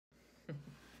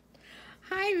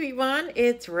everyone,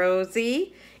 it's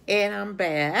Rosie and I'm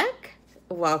back.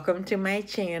 Welcome to my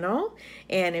channel,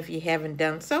 and if you haven't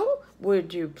done so,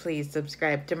 would you please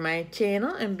subscribe to my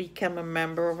channel and become a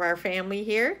member of our family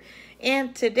here.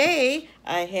 And today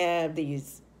I have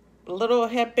these little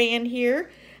headband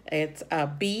here. It's a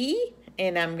bee,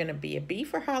 and I'm gonna be a bee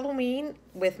for Halloween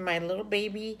with my little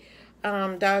baby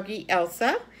doggy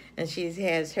Elsa, and she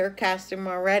has her costume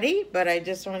already, but I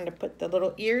just wanted to put the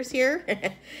little ears here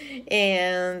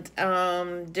and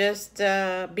just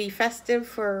be festive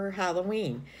for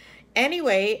Halloween.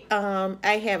 Anyway,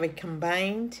 I have a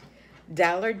combined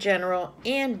Dollar General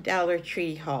and Dollar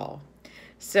Tree haul.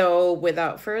 So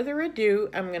without further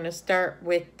ado, I'm going to start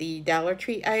with the Dollar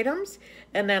Tree items,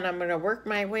 and then I'm going to work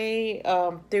my way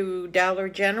through Dollar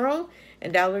General.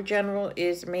 And Dollar General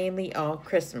is mainly all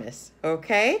Christmas,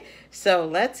 okay? So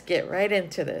let's get right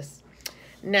into this.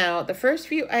 Now, the first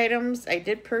few items I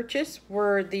did purchase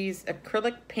were these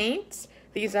acrylic paints.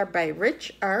 These are by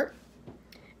Rich Art,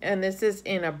 and this is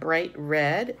in a bright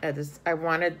red. I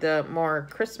wanted the more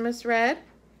Christmas red,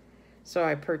 so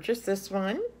I purchased this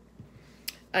one.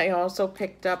 I also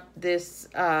picked up this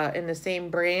in the same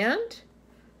brand.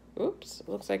 Oops,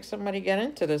 looks like somebody got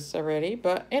into this already.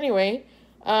 But anyway,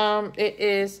 it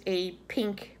is a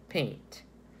pink paint.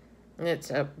 And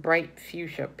it's a bright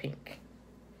fuchsia pink.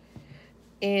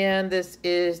 And this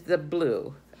is the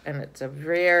blue. And it's a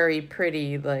very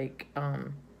pretty, like,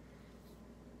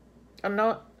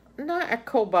 not a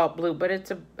cobalt blue, but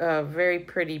it's a very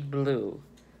pretty blue.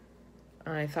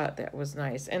 I thought that was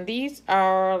nice. And these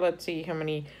are, let's see how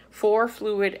many, 4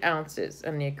 fluid ounces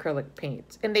in the acrylic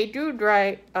paints. And they do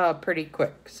dry pretty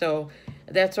quick. So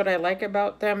that's what I like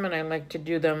about them, and I like to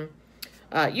do them,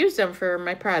 use them for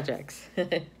my projects.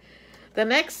 The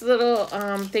next little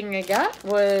thing I got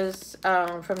was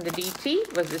from the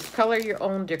DT, was this Color Your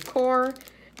Own Decor.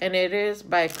 And it is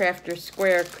by Crafter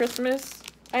Square Christmas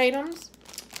items.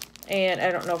 And I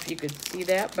don't know if you could see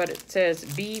that, but it says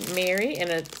Be Merry,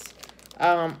 and it's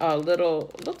a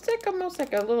little, looks like almost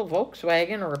like a little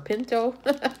Volkswagen or a Pinto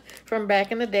from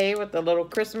back in the day with the little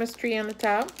Christmas tree on the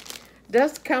top.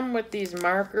 Does come with these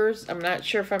markers. I'm not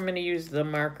sure if I'm going to use the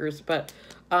markers, but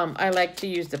I like to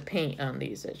use the paint on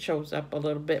these. It shows up a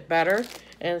little bit better.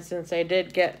 And since I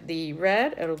did get the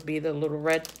red, it'll be the little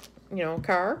red, you know,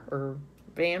 car or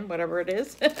van, whatever it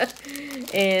is.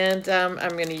 And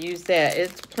I'm going to use that.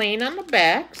 It's plain on the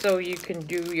back, so you can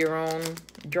do your own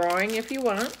drawing if you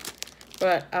want.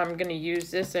 But I'm going to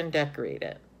use this and decorate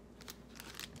it.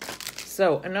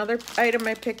 So another item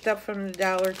I picked up from the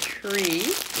Dollar Tree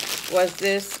was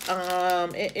this.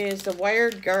 It is the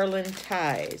wired garland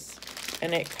ties.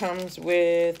 And it comes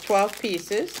with 12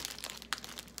 pieces.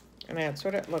 And that's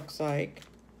what it looks like.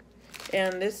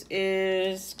 And this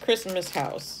is Christmas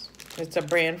House. It's a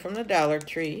brand from the Dollar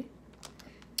Tree.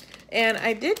 And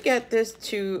I did get this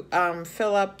to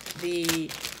fill up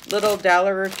the little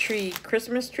Dollar Tree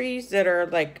Christmas trees that are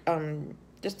like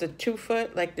just a 2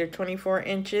 foot, like they're 24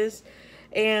 inches.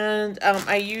 And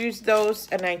I use those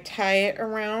and I tie it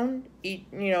around, you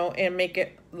know, and make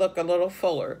it look a little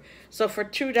fuller. So for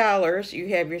 $2, you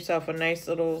have yourself a nice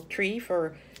little tree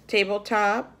for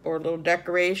tabletop or a little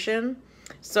decoration.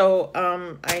 So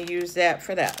I use that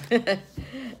for that.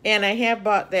 And I have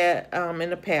bought that in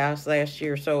the past last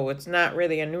year, so it's not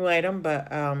really a new item,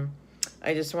 but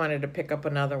I just wanted to pick up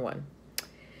another one.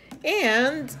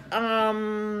 And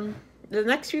the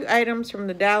next few items from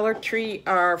the Dollar Tree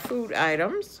are food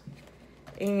items.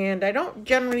 And I don't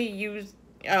generally use,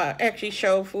 actually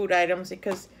show food items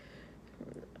because,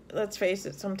 let's face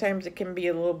it, sometimes it can be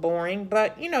a little boring.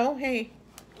 But, you know, hey,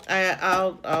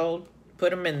 I'll put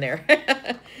them in there.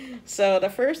 So the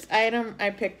first item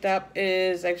I picked up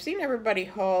is, I've seen everybody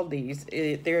haul these.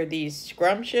 They're these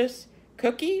scrumptious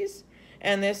cookies.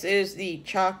 And this is the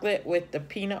chocolate with the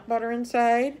peanut butter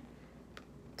inside.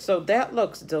 So that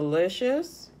looks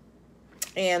delicious.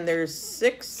 And there's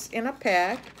 6 in a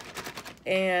pack.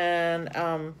 And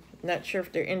not sure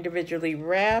if they're individually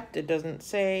wrapped. It doesn't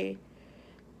say.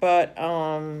 But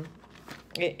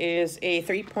it is a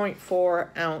 3.4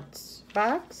 ounce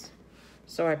box.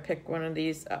 So I picked one of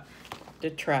these up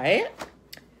to try it.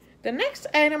 The next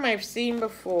item I've seen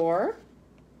before.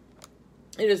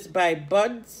 It is by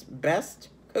Bud's Best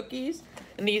Cookies.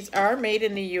 And these are made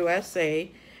in the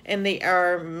USA. And they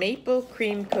are maple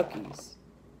cream cookies.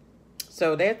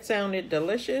 So that sounded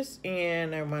delicious.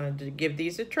 And I wanted to give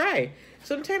these a try.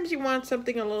 Sometimes you want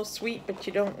something a little sweet, but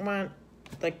you don't want,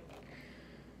 like,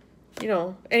 you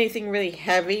know, anything really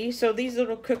heavy. So these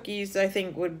little cookies, I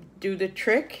think, would do the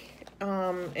trick.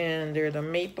 And they're the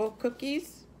maple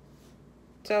cookies.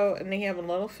 So, and they have a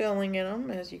little filling in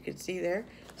them, as you can see there.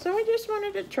 So I just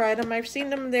wanted to try them. I've seen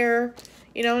them there,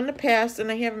 you know, in the past,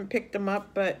 and I haven't picked them up,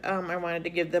 but I wanted to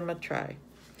give them a try.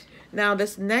 Now,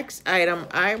 this next item,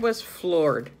 I was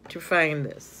floored to find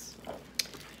this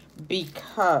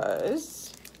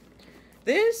because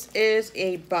this is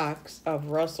a box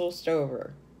of Russell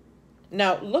Stover.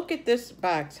 Now, look at this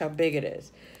box, how big it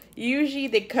is. Usually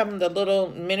they come the little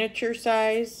miniature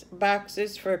size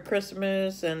boxes for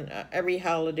Christmas, and every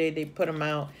holiday they put them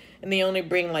out, and they only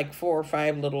bring like 4 or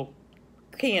 5 little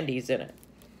candies in it.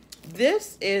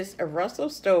 This is a Russell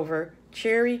Stover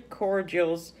Cherry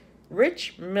Cordials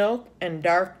Rich Milk and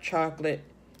Dark Chocolate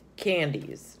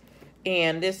Candies.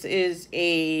 And this is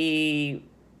a,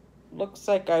 looks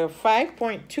like a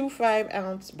 5.25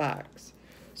 ounce box.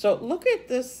 So look at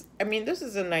this. I mean, this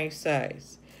is a nice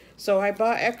size. So I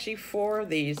bought actually 4 of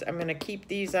these. I'm going to keep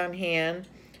these on hand.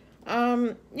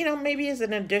 You know, maybe as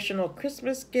an additional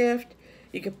Christmas gift.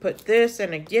 You could put this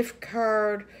in a gift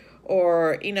card,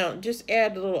 or, you know, just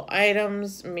add little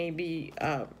items. Maybe,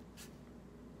 you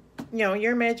know,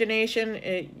 your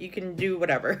imagination, you can do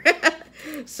whatever.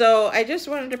 So I just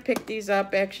wanted to pick these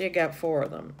up. Actually, I got 4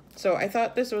 of them. So I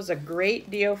thought this was a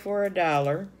great deal for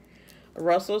 $1.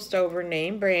 Russell Stover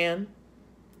name brand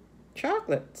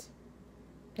chocolates.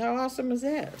 How awesome is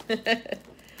that?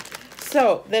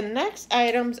 So the next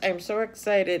items, I'm so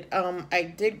excited. I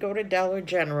did go to Dollar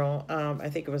General. I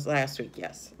think it was last week.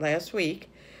 Yes, last week.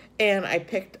 And I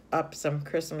picked up some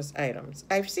Christmas items.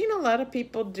 I've seen a lot of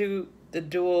people do the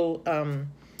dual,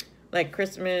 like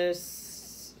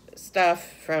Christmas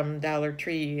stuff from Dollar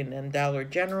Tree and then Dollar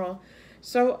General.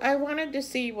 So I wanted to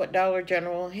see what Dollar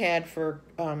General had for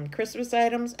Christmas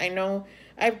items. I know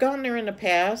I've gone there in the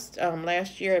past.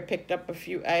 Last year I picked up a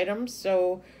few items.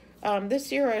 So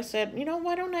this year I said, you know,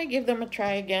 why don't I give them a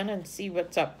try again and see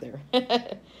what's up there.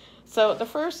 So the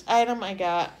first item I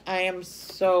got, I am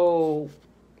so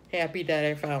happy that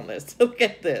I found this. Look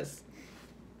at this.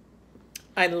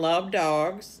 I love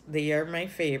dogs. They are my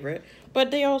favorite.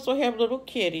 But they also have little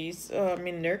kitties. I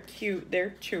mean, they're cute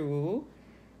there too.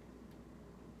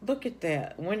 Look at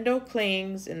that. Window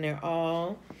clings, and they're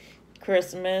all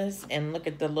Christmas. And look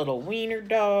at the little wiener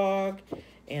dog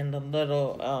and the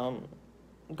little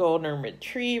golden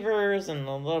retrievers and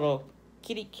the little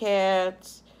kitty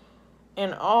cats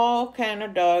and all kind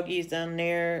of doggies on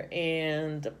there,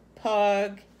 and the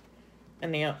pug,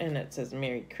 and it says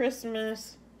Merry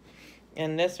Christmas.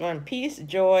 And this one, peace,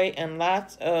 joy, and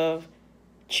lots of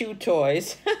chew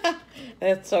toys.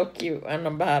 That's so cute on the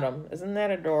bottom. Isn't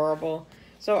that adorable?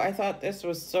 So I thought this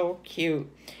was so cute.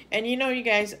 And you know, you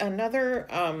guys, another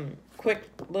quick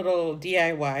little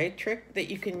DIY trick that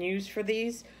you can use for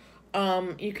these,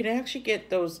 you can actually get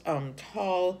those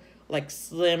tall, like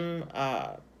slim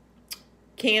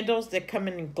candles that come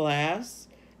in glass.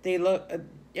 They look,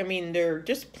 I mean, they're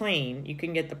just plain. You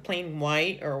can get the plain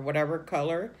white or whatever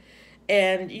color.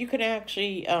 And you can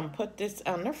actually put this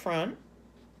on the front,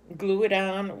 glue it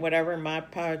on, whatever,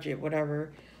 Mod Podge,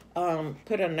 whatever.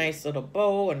 Put a nice little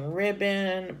bow and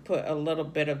ribbon, put a little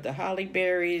bit of the holly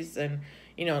berries and,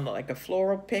 you know, like a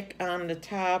floral pick on the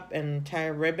top, and tie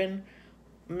a ribbon.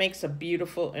 Makes a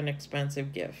beautiful,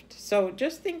 inexpensive gift. So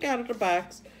just think out of the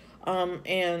box,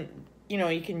 and, you know,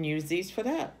 you can use these for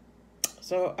that.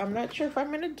 So I'm not sure if I'm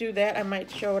going to do that. I might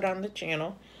show it on the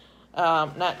channel.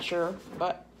 Not sure,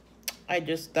 but I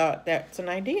just thought that's an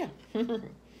idea.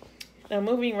 Now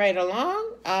moving right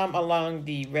along, along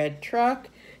the red truck.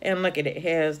 And look at it,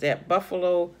 has that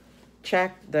buffalo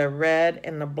check, the red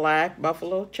and the black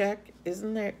buffalo check.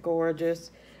 Isn't that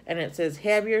gorgeous? And it says,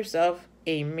 have yourself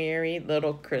a merry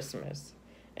little Christmas.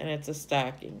 And it's a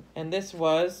stocking. And this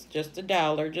was just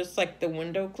 $1, just like the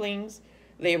window clings.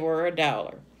 They were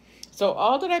 $1. So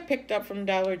all that I picked up from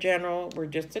Dollar General were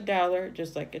just $1,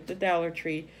 just like at the Dollar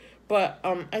Tree. But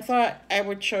I thought I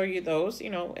would show you those,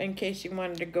 you know, in case you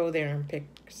wanted to go there and pick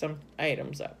some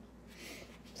items up.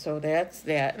 So that's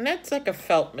that. And that's like a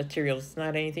felt material. It's not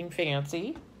anything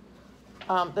fancy.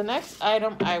 The next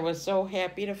item I was so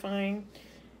happy to find.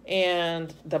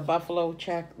 And the buffalo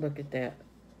check. Look at that.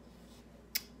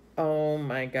 Oh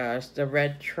my gosh. The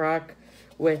red truck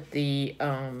with the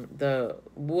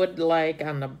wood-like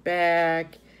on the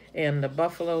back. And the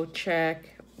buffalo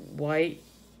check. White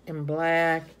and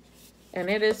black. And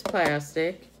it is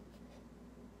plastic.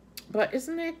 But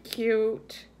isn't that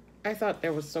cute? I thought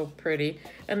that was so pretty.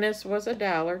 And this was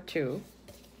 $1 too.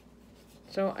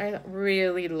 So I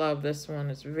really love this one.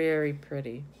 It's very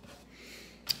pretty.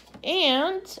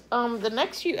 And the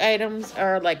next few items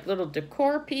are like little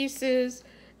decor pieces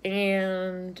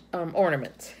and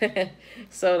ornaments.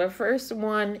 So the first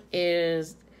one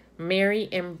is Merry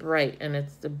and Bright, and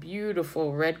it's the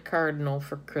beautiful red cardinal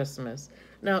for Christmas.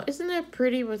 Now, isn't that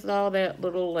pretty with all that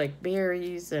little like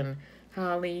berries and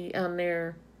holly on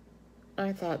there?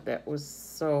 I thought that was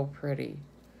so pretty.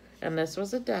 And this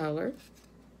was $1.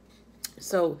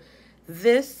 So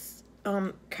this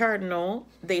cardinal,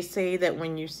 they say that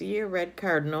when you see a red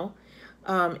cardinal,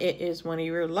 it is one of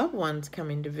your loved ones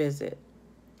coming to visit.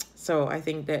 So I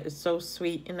think that is so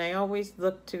sweet. And I always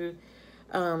look to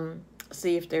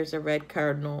see if there's a red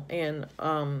cardinal. And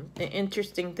an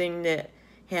interesting thing that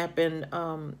happened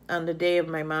on the day of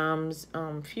my mom's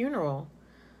funeral,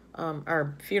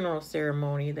 our funeral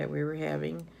ceremony that we were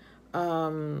having,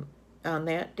 on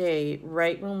that day,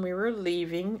 right when we were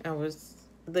leaving, I was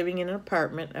living in an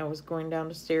apartment. I was going down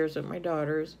the stairs with my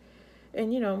daughters.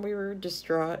 And, we were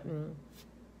distraught and,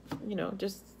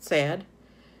 just sad.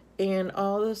 And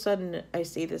all of a sudden, I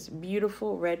see this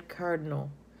beautiful red cardinal.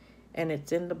 And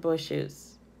it's in the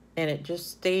bushes. And it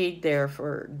just stayed there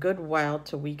for a good while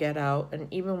till we got out. And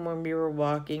even when we were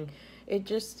walking, it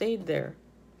just stayed there.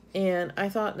 And I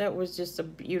thought that was just a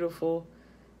beautiful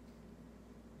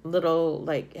little,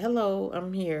 like, hello,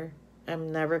 I'm here.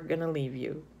 I'm never going to leave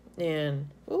you. And,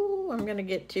 ooh, I'm going to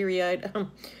get teary-eyed.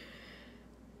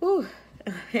 Ooh,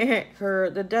 the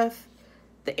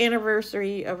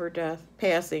anniversary of her death,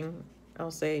 passing,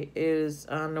 I'll say, is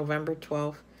on November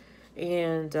 12th.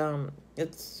 And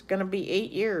it's going to be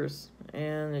 8 years.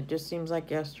 And it just seems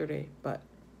like yesterday. But,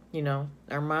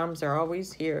 our moms are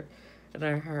always here in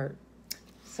our heart.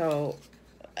 So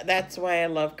that's why I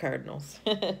love cardinals.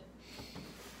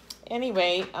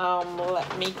 Anyway,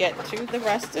 let me get to the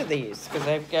rest of these because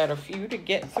I've got a few to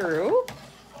get through.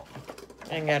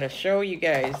 I got to show you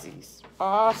guys these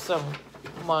awesome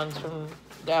ones from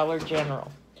Dollar General.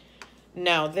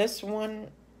 Now, this one,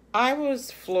 I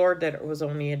was floored that it was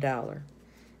only $1.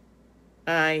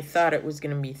 I thought it was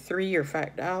going to be $3 or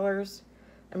 $5.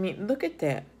 I mean, look at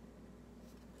that.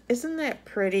 Isn't that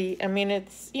pretty? I mean,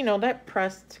 it's, that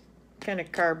pressed kind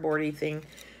of cardboardy thing.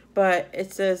 But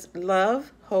it says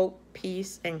love, hope,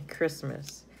 peace, and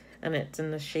Christmas. And it's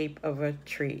in the shape of a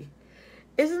tree.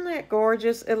 Isn't that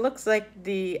gorgeous? It looks like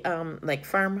the like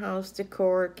farmhouse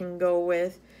decor it can go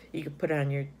with. You could put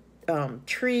on your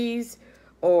trees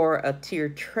or a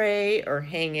tiered tray or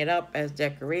hang it up as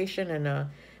decoration. And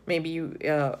maybe you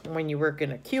when you work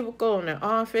in a cubicle in an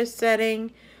office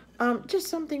setting. Just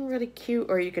something really cute.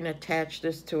 Or you can attach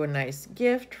this to a nice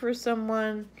gift for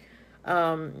someone.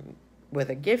 With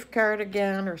a gift card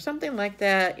again or something like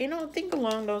that. Think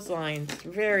along those lines.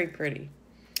 Very pretty.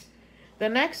 The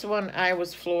next one I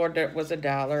was floored that was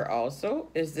 $1 also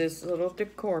is this little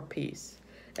decor piece.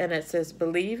 And it says,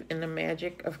 believe in the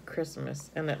magic of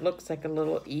Christmas. And it looks like a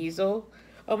little easel.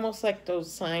 Almost like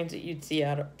those signs that you'd see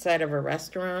outside of a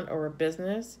restaurant or a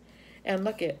business. And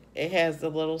look, it has the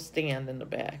little stand in the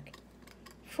back.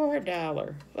 For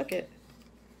 $1. Look it.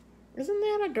 Isn't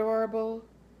that adorable?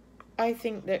 I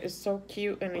think that is so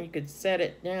cute, and you could set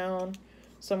it down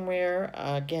somewhere,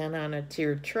 again, on a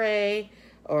tiered tray,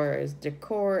 or as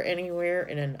decor anywhere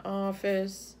in an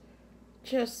office.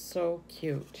 Just so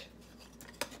cute.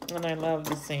 And I love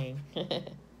the saying.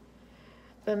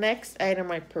 The next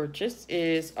item I purchased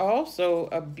is also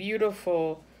a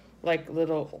beautiful, like,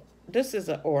 little, this is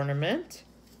an ornament,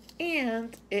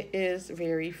 and it is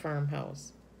very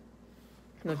farmhouse.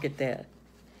 Look at that.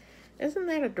 Isn't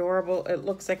that adorable? It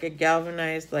looks like a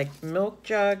galvanized, like, milk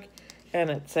jug.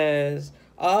 And it says,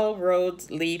 all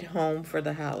roads lead home for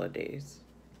the holidays.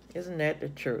 Isn't that the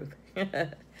truth?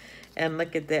 And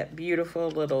look at that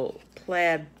beautiful little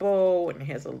plaid bow. And it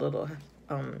has a little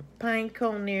pine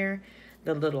cone there.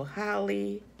 The little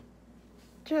holly.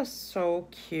 Just so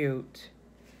cute.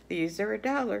 These are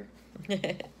 $1.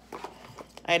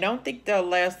 I don't think they'll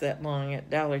last that long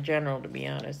at Dollar General, to be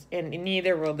honest. And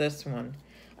neither will this one.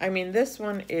 I mean, this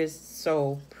one is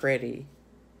so pretty.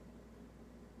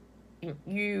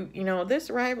 You know, this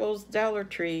rivals Dollar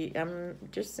Tree. I'm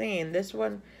just saying, this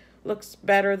one looks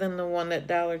better than the one that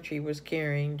Dollar Tree was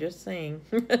carrying. Just saying.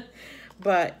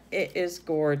 But it is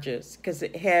gorgeous because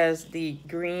it has the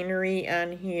greenery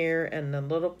on here and the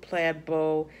little plaid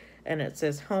bow. And it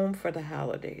says, home for the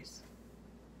holidays.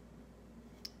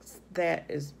 That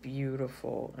is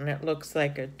beautiful. And it looks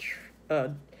like a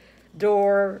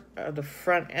door, the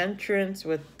front entrance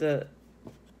with the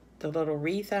little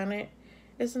wreath on it.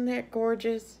 Isn't that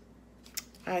gorgeous?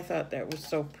 I thought that was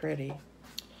so pretty.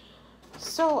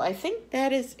 So I think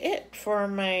that is it for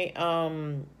my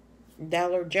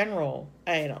Dollar General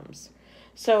items.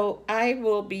 So I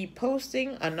will be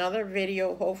posting another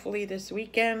video hopefully this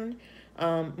weekend,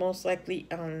 most likely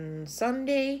on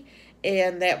Sunday.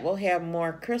 And that will have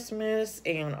more Christmas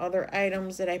and other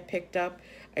items that I picked up.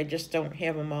 I just don't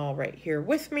have them all right here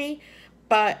with me.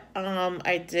 But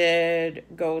I did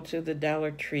go to the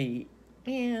Dollar Tree.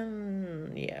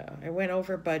 And yeah, I went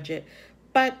over budget.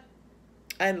 But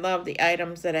I love the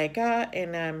items that I got,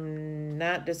 and I'm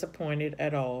not disappointed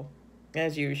at all,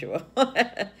 as usual.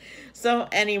 So,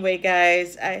 anyway,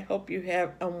 guys, I hope you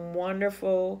have a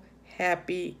wonderful,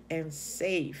 happy, and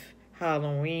safe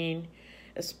Halloween,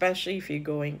 especially if you're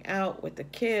going out with the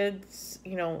kids.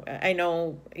 You know, I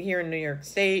know here in New York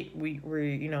State, we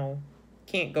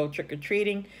can't go trick or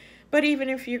treating. But even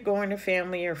if you're going to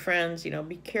family or friends,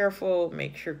 be careful.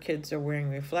 Make sure kids are wearing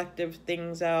reflective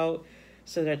things out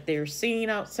so that they're seen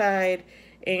outside.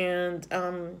 And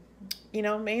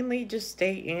mainly just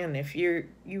stay in. If you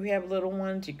have little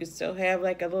ones, you could still have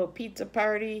like a little pizza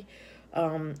party.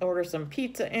 Order some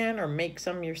pizza in or make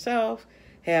some yourself.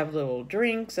 Have little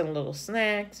drinks and little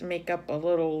snacks. Make up a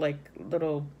little I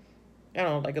don't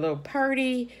know, like a little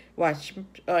party. Watch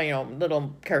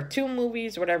little cartoon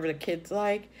movies, whatever the kids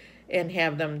like, and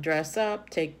have them dress up,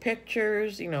 take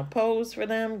pictures, pose for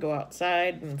them, go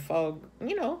outside and fall,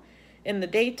 in the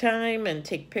daytime and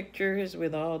take pictures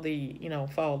with all the,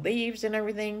 fall leaves and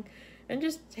everything, and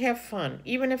just have fun.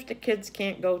 Even if the kids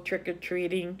can't go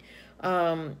trick-or-treating,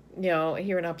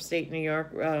 here in upstate New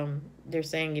York, they're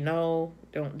saying,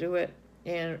 don't do it.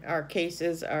 And our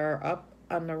cases are up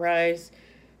on the rise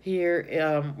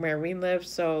here where we live.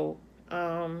 So,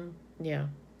 yeah.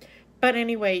 But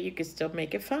anyway, you can still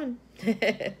make it fun.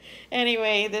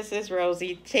 Anyway, this is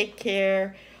Rosie. Take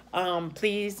care.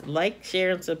 Please like, share,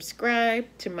 and subscribe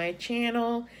to my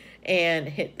channel. And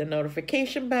hit the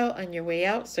notification bell on your way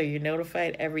out so you're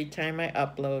notified every time I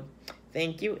upload.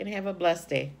 Thank you and have a blessed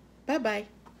day.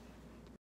 Bye-bye.